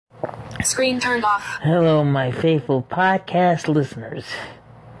Screen turned off. Hello, my faithful podcast listeners.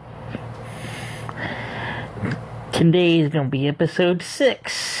 Today is going to be episode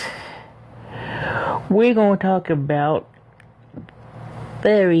 6. We're going to talk about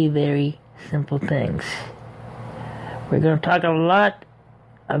very, very simple things. We're going to talk about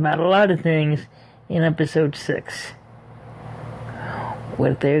a lot of things in episode 6.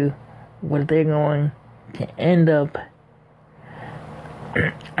 What they're going to end up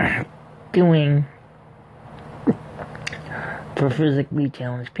doing for physically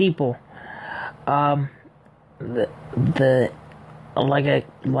challenged people.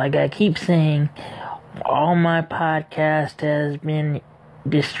 Like I keep saying, all my podcast has been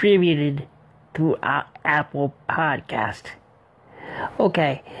distributed through Apple Podcast.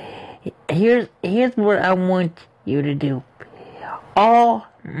 Okay, here's what I want you to do. All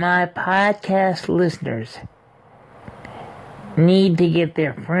my podcast listeners need to get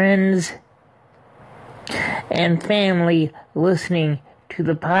their friends and family listening to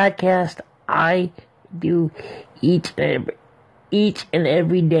the podcast I do each and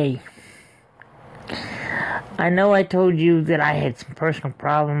every day. I know I told you that I had some personal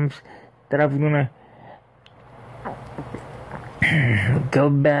problems that I was gonna go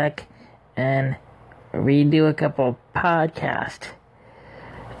back and redo a couple of podcasts,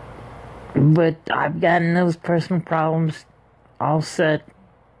 but I've gotten those personal problems all set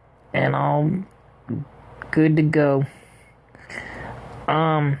and all good to go.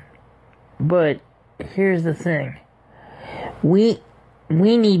 But here's the thing. We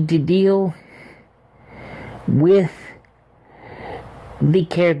need to deal with the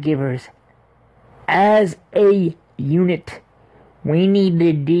caregivers as a unit. We need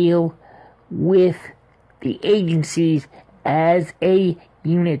to deal with the agencies as a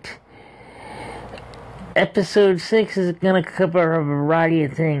unit. Episode 6 is going to cover a variety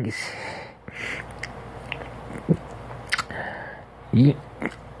of things.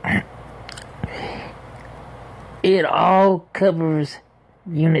 It all covers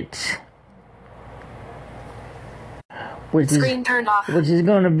units. Which is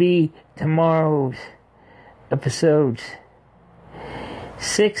going to be tomorrow's episodes.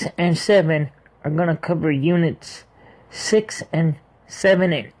 6 and 7 are going to cover units. 6 and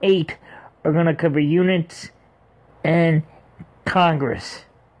 7 and 8 are going to cover units and Congress.